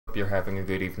you're having a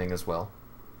good evening as well.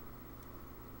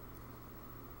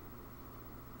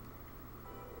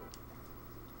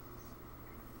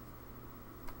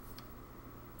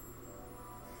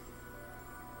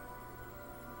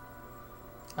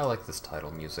 I like this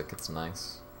title music, it's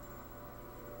nice.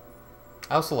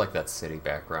 I also like that city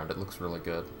background, it looks really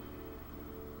good.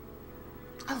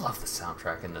 I love the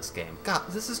soundtrack in this game. God,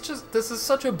 this is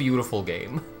such a beautiful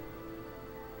game.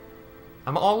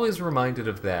 I'm always reminded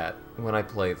of that when I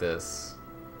play this.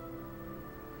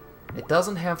 It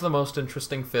doesn't have the most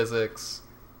interesting physics,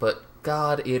 but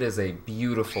God, it is a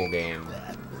beautiful game.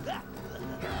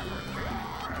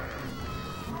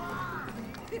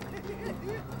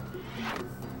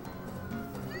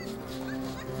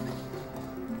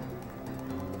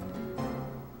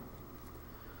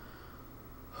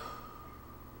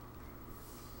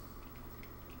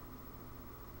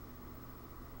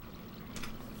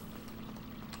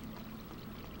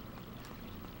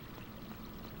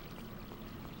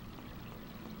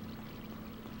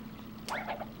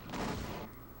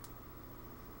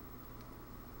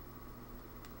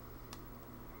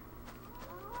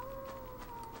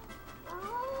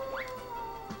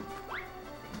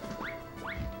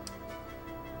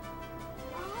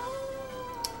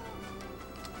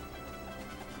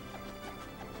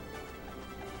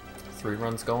 Three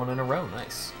runs going in a row,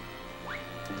 nice.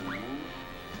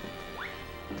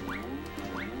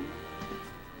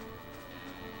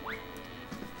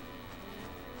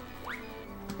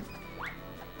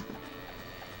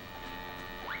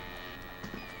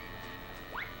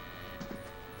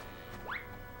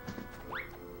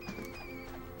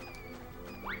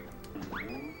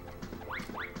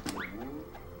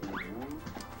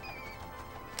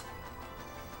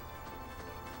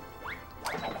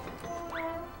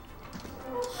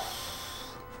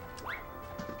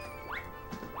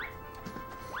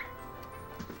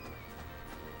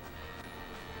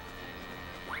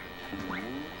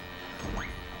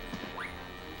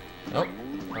 Oh,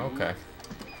 okay.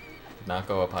 Did not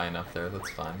go up high enough there, that's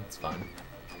fine, that's fine.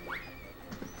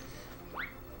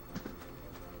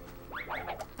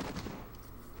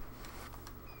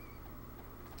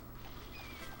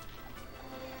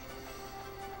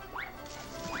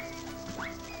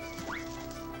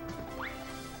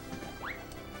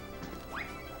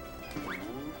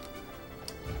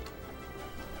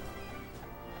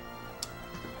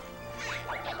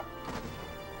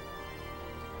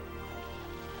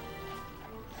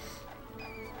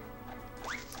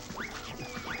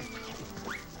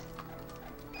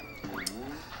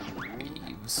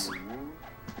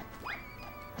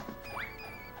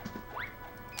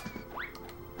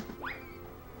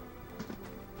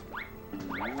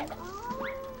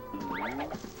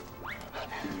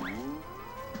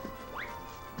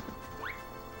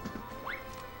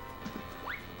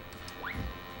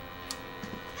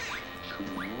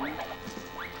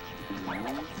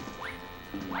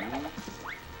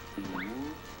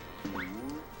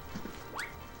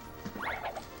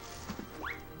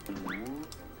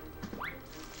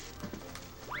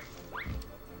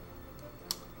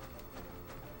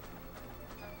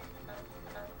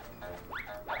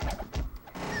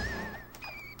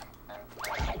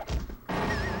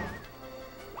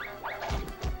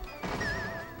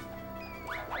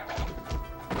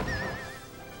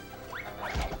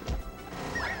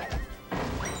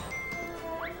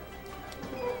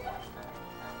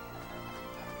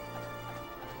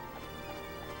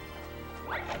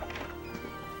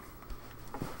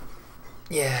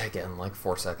 Yeah, again, like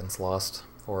 4 seconds lost.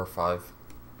 4 or 5.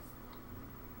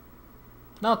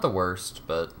 Not the worst,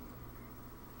 but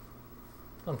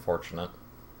unfortunate.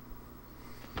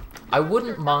 I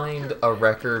wouldn't mind a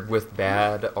record with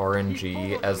bad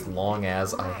RNG as long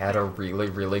as I had a really,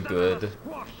 really good,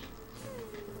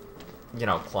 you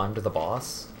know, climb to the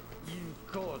boss. You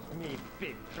caused me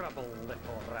big trouble,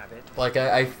 little rabbit. Like,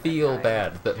 I feel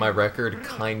bad that my record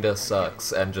kinda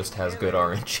sucks and just has good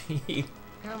RNG.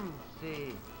 Come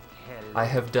say hello. I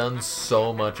have done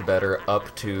so much better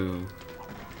up to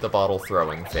the bottle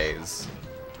throwing phase.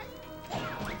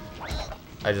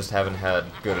 I just haven't had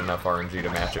good enough RNG to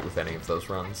match it with any of those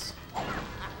runs.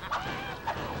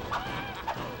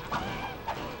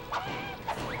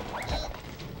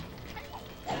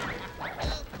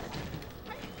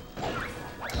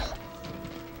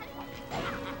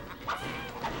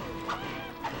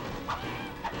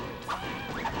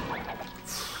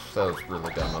 That was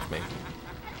really dumb of me.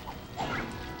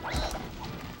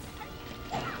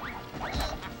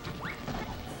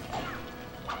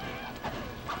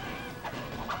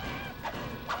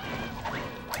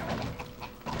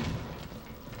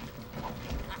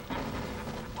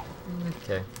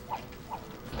 Okay.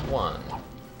 1,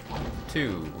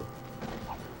 2,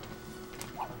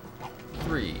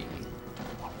 3,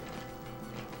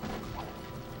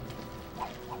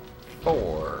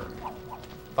 4,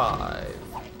 5,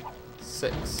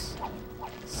 6,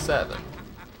 7,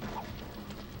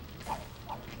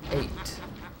 8.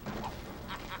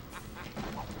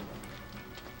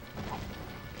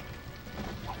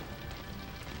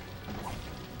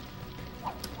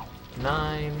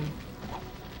 9.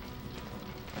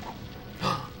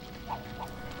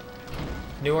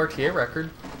 New RTA record.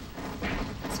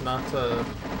 It's not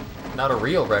a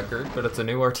real record, but it's a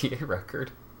new RTA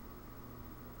record.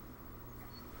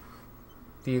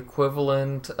 The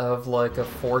equivalent of like a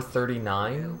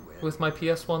 439 with my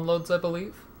PS1 loads, I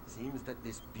believe. Seems that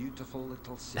this beautiful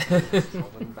little city has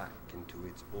fallen back into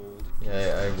its old.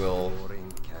 Yeah,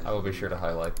 I will be sure to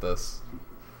highlight this.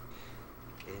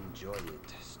 Enjoy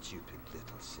it, stupid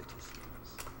little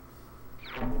citizens.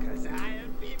 'Cause I'll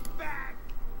be back.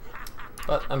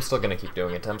 But I'm still gonna keep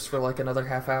doing attempts for like another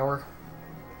half hour.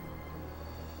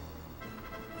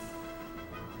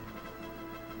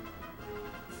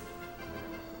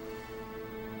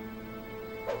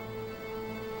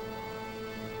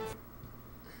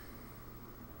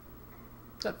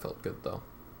 That felt good, though.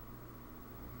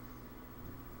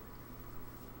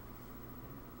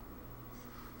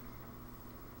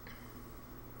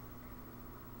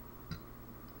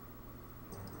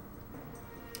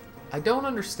 I don't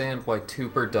understand why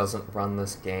Tuber doesn't run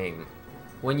this game.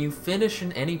 When you finish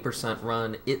an any percent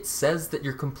run, it says that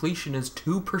your completion is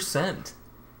 2%.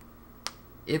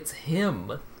 It's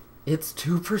him. It's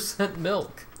 2%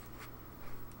 milk.